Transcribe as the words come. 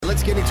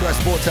let's get into our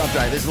sports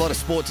update. There's a lot of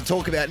sport to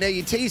talk about. Now,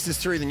 you teased us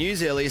through the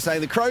news earlier saying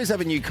the Crows have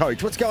a new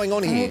coach. What's going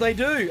on here? Well, they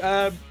do.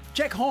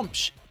 Jack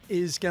Hompsch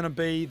is going to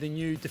be the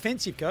new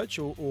defensive coach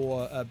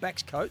or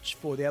backs coach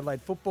for the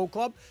Adelaide Football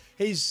Club.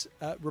 He's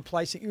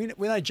replacing,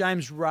 we know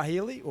James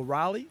Raleigh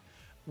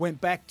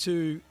went back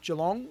to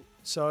Geelong.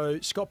 So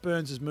Scott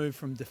Burns has moved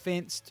from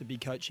defence to be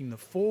coaching the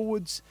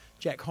forwards.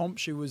 Jack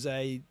Hompsch, who was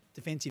a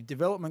defensive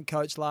development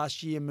coach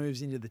last year,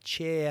 moves into the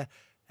chair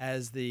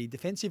as the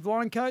defensive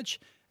line coach.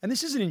 And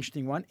this is an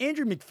interesting one.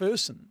 Andrew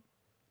McPherson,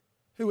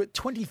 who at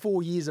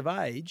 24 years of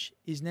age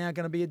is now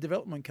going to be a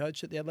development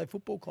coach at the Adelaide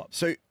Football Club.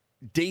 So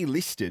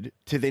delisted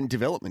to then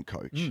development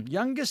coach.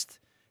 Youngest,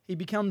 he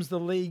becomes the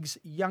league's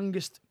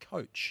youngest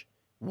coach.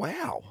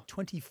 Wow.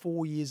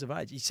 24 years of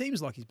age. He seems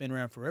like he's been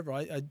around forever.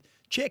 I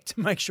checked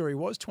to make sure he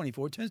was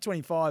 24. He turns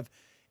 25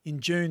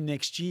 in June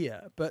next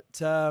year. But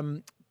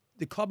the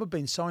club have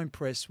been so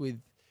impressed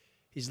with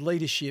his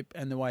leadership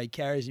and the way he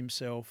carries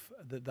himself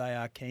that they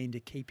are keen to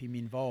keep him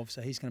involved.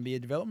 So he's going to be a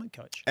development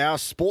coach. Our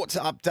sports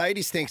update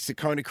is thanks to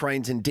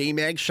Konecranes and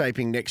DMAG,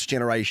 shaping next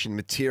generation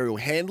material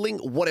handling.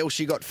 What else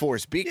you got for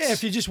us, Bicks? Yeah,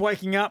 if you're just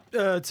waking up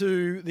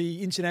to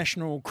the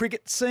international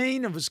cricket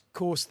scene, it was, of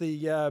course,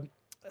 the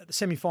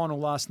semi-final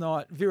last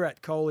night.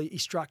 Virat Kohli, he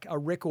struck a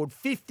record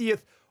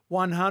 50th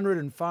 100,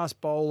 and fast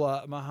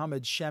bowler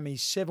Mohammad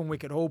Shami's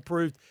 7-wicket haul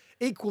proved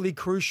equally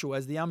crucial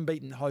as the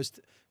unbeaten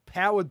host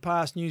powered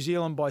past New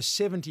Zealand by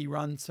 70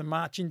 runs to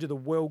march into the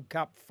World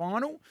Cup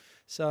final.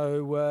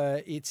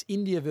 So it's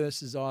India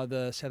versus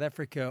either South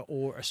Africa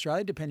or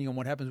Australia, depending on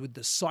what happens with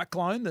the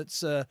cyclone that's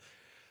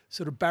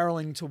sort of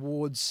barreling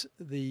towards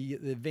the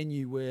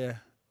venue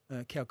where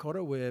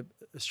Calcutta, where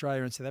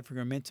Australia and South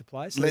Africa are meant to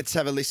play. So let's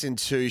have a listen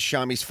to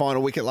Shami's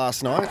final wicket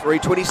last night.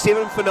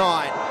 3:27 for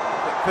 9.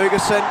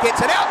 Ferguson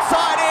gets it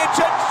outside edge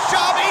and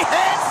Shami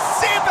has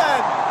 7.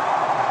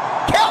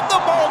 Count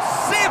them all,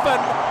 7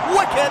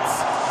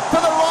 wickets for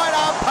the right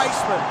arm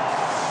paceman,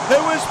 who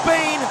has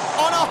been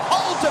on a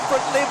whole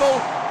different level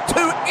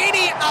to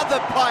any other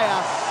player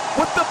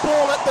with the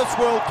ball at this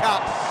World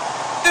Cup.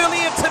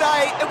 Earlier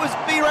today, it was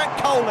Virat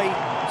Kohli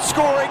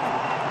scoring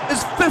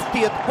his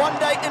 50th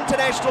one-day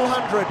international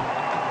 100.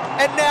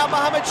 And now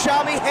Mohammad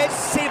Shami has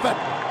 7.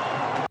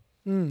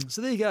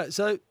 So there you go.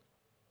 So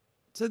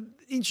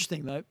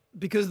interesting, though,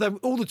 because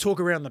all the talk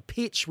around the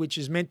pitch, which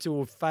is meant to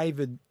have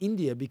favoured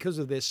India because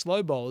of their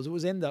slow bowlers, it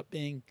was end up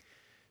being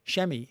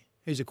Shami,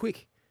 who's a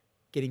quick,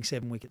 getting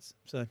 7 wickets.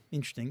 So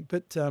interesting.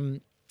 But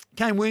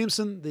Kane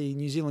Williamson, the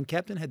New Zealand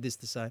captain, had this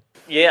to say.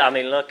 Yeah, I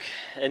mean, look,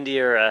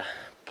 India are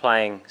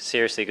playing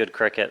seriously good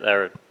cricket.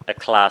 They're a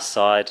class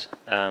side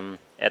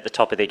at the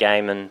top of their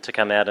game, and to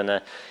come out in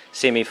a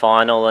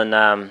semi-final and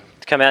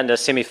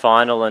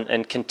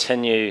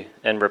continue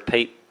and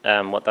repeat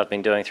what they've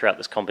been doing throughout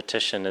this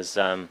competition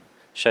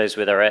shows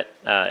where they're at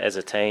as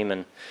a team.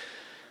 And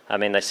I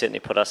mean, they certainly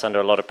put us under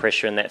a lot of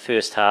pressure in that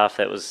first half.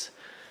 That was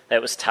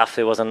tough.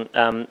 There wasn't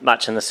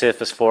much in the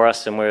surface for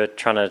us, and we were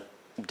trying to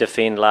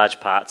defend large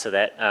parts of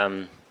that.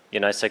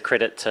 So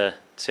credit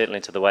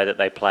certainly to the way that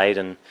they played,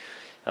 and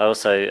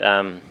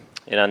also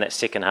in that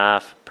second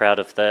half, proud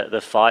of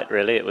the fight.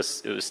 Really, it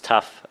was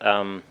tough.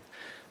 A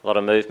lot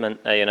of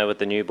movement, with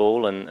the new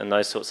ball and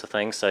those sorts of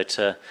things. So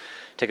to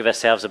give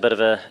ourselves a bit of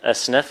a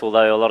sniff,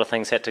 although a lot of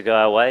things had to go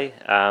our way,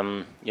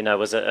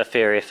 was a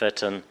fair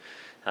effort. And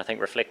I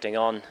think reflecting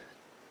on,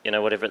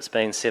 whatever it's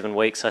been, 7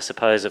 weeks, I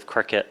suppose, of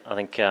cricket, I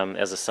think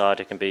as a side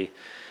we can be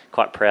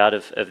quite proud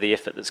of the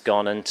effort that's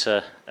gone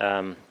into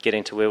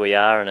getting to where we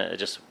are, and it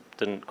just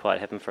didn't quite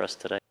happen for us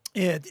today.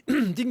 Yeah, it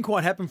didn't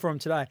quite happen for them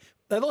today.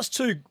 They lost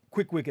 2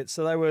 quick wickets,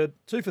 so they were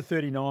 2 for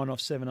 39 off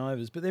 7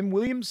 overs. But then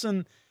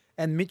Williamson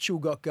and Mitchell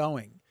got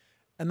going,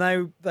 and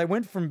they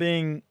went from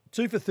being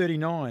 2 for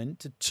 39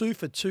 to 2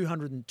 for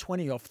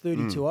 220 off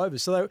 32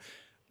 overs. So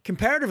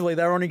comparatively,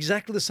 they were on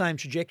exactly the same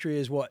trajectory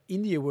as what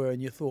India were,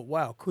 and you thought,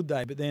 wow, could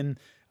they? But then,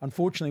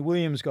 unfortunately,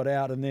 Williams got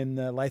out, and then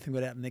Latham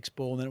got out in the next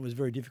ball, and then it was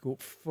very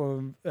difficult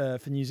for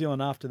New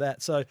Zealand after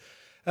that. So,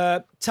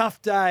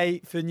 tough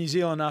day for New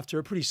Zealand after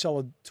a pretty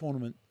solid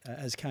tournament,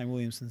 as Kane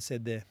Williamson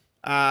said there.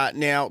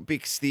 Now,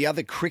 Bix, the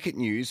other cricket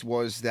news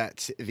was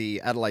that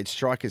the Adelaide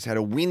Strikers had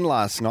a win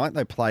last night.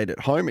 They played at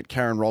home at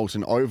Karen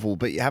Rolton Oval,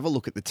 but you have a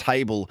look at the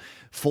table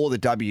for the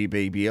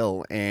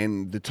WBBL,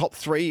 and the top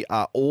 3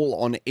 are all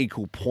on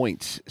equal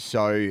points.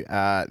 So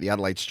the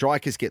Adelaide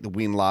Strikers get the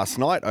win last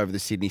night over the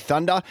Sydney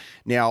Thunder.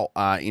 Now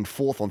in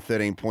 4th on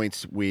 13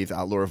 points with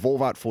Laura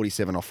Volvart,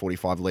 47 off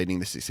 45, leading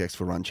the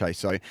successful run chase.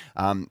 So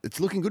it's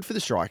looking good for the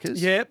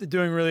Strikers. Yeah, they're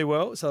doing really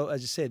well. So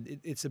as you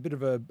said, it's a bit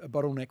of a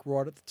bottleneck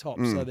right at the top.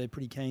 So they're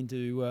pretty keen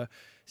to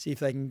see if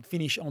they can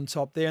finish on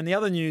top there. And the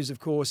other news, of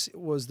course,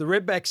 was the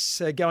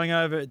Redbacks going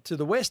over to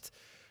the West,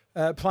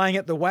 playing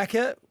at the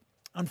Wacker.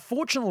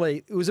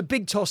 Unfortunately, it was a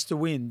big toss to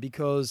win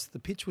because the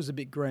pitch was a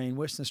bit green.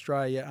 Western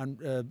Australia,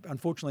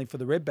 unfortunately for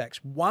the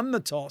Redbacks, won the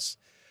toss.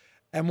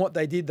 And what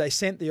they did, they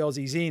sent the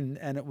Aussies in,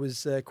 and it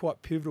was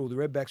quite pivotal. The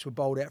Redbacks were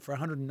bowled out for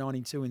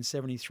 192 in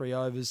 73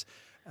 overs.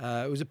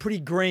 It was a pretty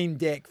green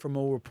deck from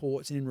all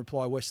reports, and in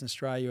reply, Western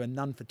Australia, and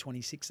none for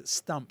 26 at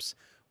stumps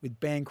with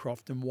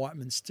Bancroft and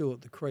Whiteman still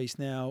at the crease.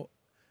 Now,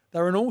 they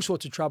were in all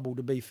sorts of trouble,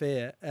 to be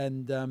fair,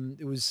 and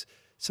it was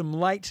some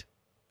late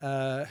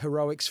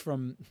heroics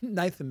from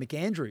Nathan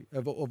McAndrew,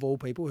 of all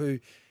people, who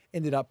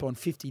ended up on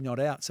 50 not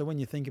out. So when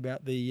you think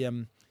about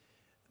the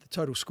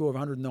total score of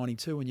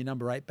 192 and your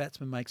number 8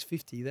 batsman makes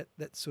 50,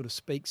 that sort of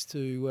speaks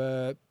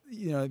to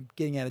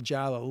getting out of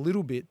jail a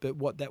little bit. But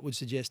what that would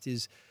suggest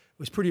is it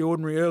was pretty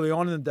ordinary early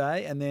on in the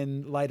day, and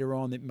then later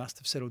on it must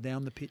have settled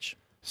down the pitch.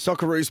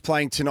 Socceroos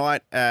playing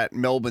tonight at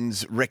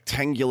Melbourne's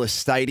Rectangular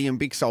Stadium.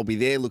 Bicks, I'll be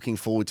there. Looking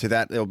forward to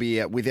that. They'll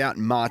be without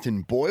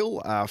Martin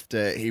Boyle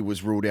after he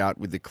was ruled out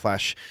with the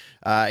clash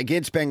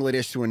against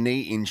Bangladesh to a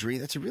knee injury.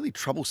 That's a really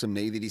troublesome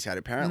knee that he's had.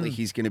 Apparently,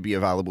 he's going to be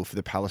available for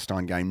the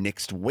Palestine game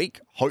next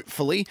week,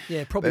 hopefully.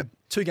 Yeah, probably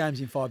 2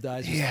 games in 5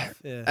 days. Yeah.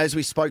 As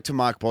we spoke to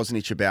Mark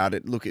Bosnich about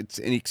it, look, it's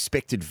an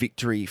expected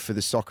victory for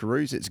the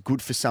Socceroos. It's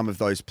good for some of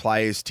those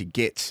players to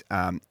get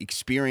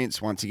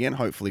experience once again.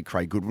 Hopefully,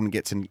 Craig Goodwin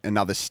gets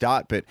another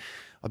start. But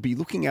I'd be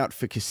looking out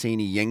for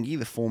Cassini Yengi,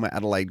 the former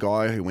Adelaide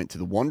guy who went to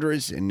the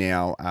Wanderers and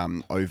now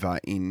over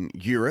in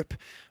Europe.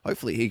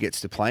 Hopefully he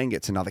gets to play and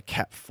gets another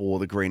cap for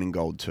the green and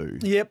gold too.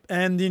 Yep,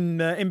 and in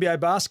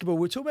NBA basketball,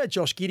 we're talking about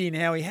Josh Giddey and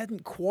how he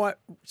hadn't quite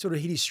sort of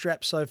hit his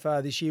strap so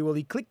far this year. Well,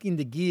 he clicked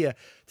into gear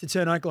to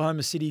turn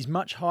Oklahoma City's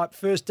much-hyped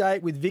first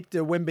date with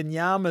Victor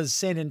Wembanyama's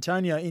San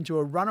Antonio into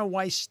a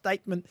runaway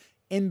statement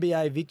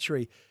NBA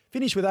victory.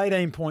 Finished with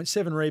 18 points,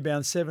 7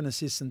 rebounds, 7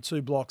 assists and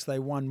 2 blocks. They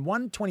won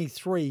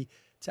 123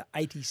 to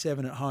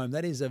 87 at home.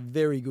 That is a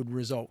very good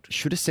result.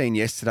 Should have seen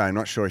yesterday. I'm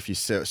not sure if you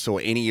saw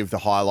any of the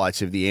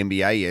highlights of the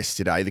NBA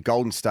yesterday. The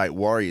Golden State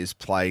Warriors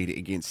played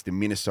against the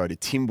Minnesota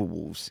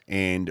Timberwolves,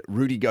 and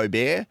Rudy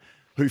Gobert,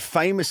 who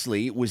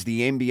famously was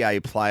the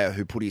NBA player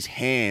who put his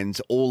hands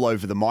all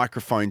over the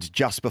microphones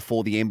just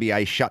before the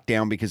NBA shut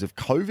down because of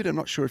COVID. I'm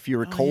not sure if you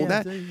recall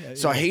that.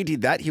 So he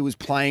did that. He was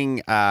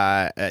playing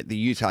at the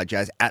Utah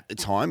Jazz at the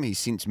time. He's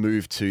since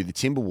moved to the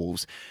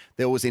Timberwolves.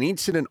 There was an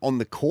incident on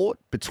the court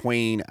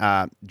between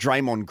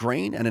Draymond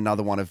Green and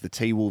another one of the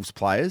T-Wolves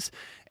players,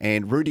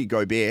 and Rudy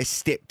Gobert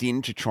stepped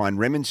in to try and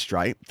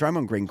remonstrate.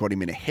 Draymond Green got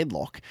him in a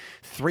headlock.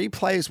 3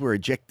 players were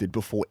ejected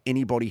before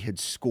anybody had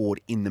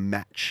scored in the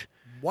match.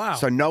 Wow.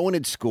 So no one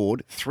had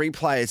scored, 3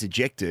 players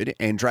ejected,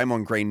 and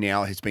Draymond Green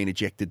now has been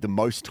ejected the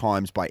most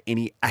times by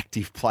any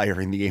active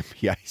player in the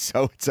NBA.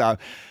 So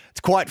it's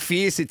quite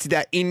fierce. It's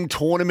that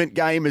in-tournament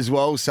game as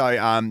well.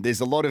 So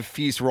there's a lot of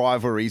fierce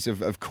rivalries,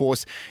 of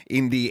course,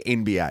 in the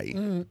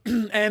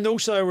NBA. And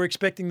also we're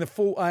expecting the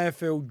full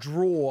AFL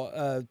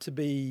draw to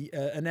be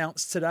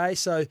announced today.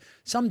 So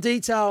some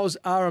details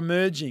are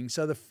emerging.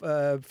 So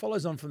the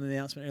follows on from the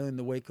announcement earlier in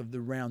the week of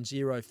the round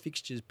 0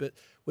 fixtures. But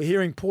we're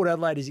hearing Port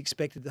Adelaide is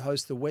expected to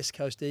host the West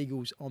Coast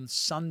Eagles on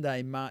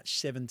Sunday, March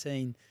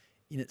 17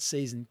 in its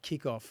season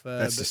kickoff.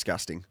 That's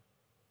disgusting.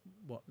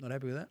 What, not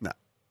happy with that? No.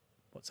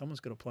 What,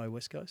 someone's got to play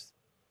West Coast?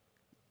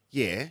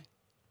 Yeah,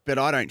 but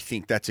I don't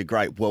think that's a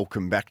great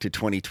welcome back to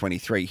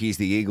 2023. Here's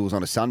the Eagles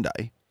on a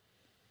Sunday.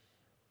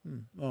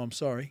 Oh, I'm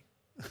sorry.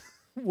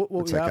 What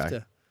were you okay.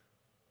 after?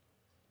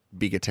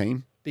 Bigger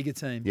team. Bigger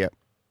team. Yep.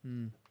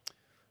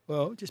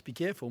 Well, just be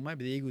careful.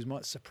 Maybe the Eagles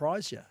might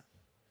surprise you.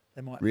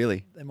 They might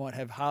Really? They might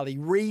have Harley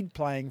Reid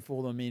playing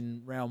for them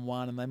in round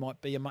 1, and they might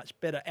be a much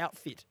better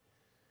outfit.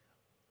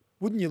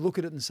 Wouldn't you look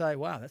at it and say,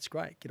 wow, that's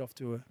great. Get off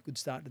to a good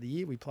start to the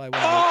year. We play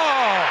one of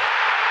the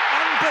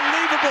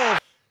Unbelievable.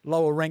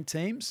 lower ranked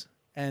teams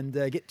and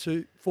get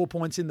 4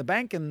 points in the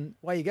bank, and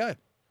away you go.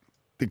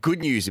 The good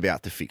news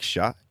about the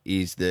fixture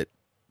is that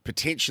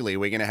potentially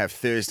we're going to have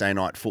Thursday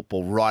night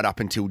football right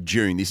up until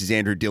June. This is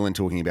Andrew Dillon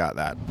talking about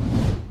that.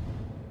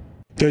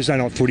 Thursday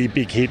night footy,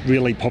 big hit,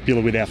 really popular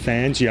with our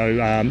fans.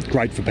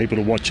 Great for people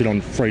to watch it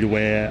on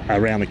free-to-air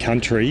around the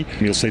country.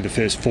 You'll see the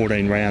first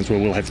 14 rounds where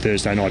we'll have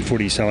Thursday night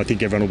footy, so I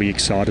think everyone will be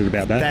excited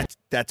about that.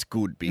 That's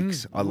good,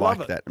 Biggs. I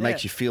like that. It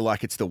makes you feel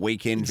like it's the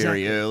weekend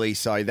very early,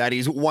 so that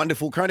is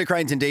wonderful. Chrono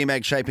Cranes and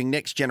D-Mag shaping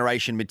next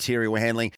generation material handling.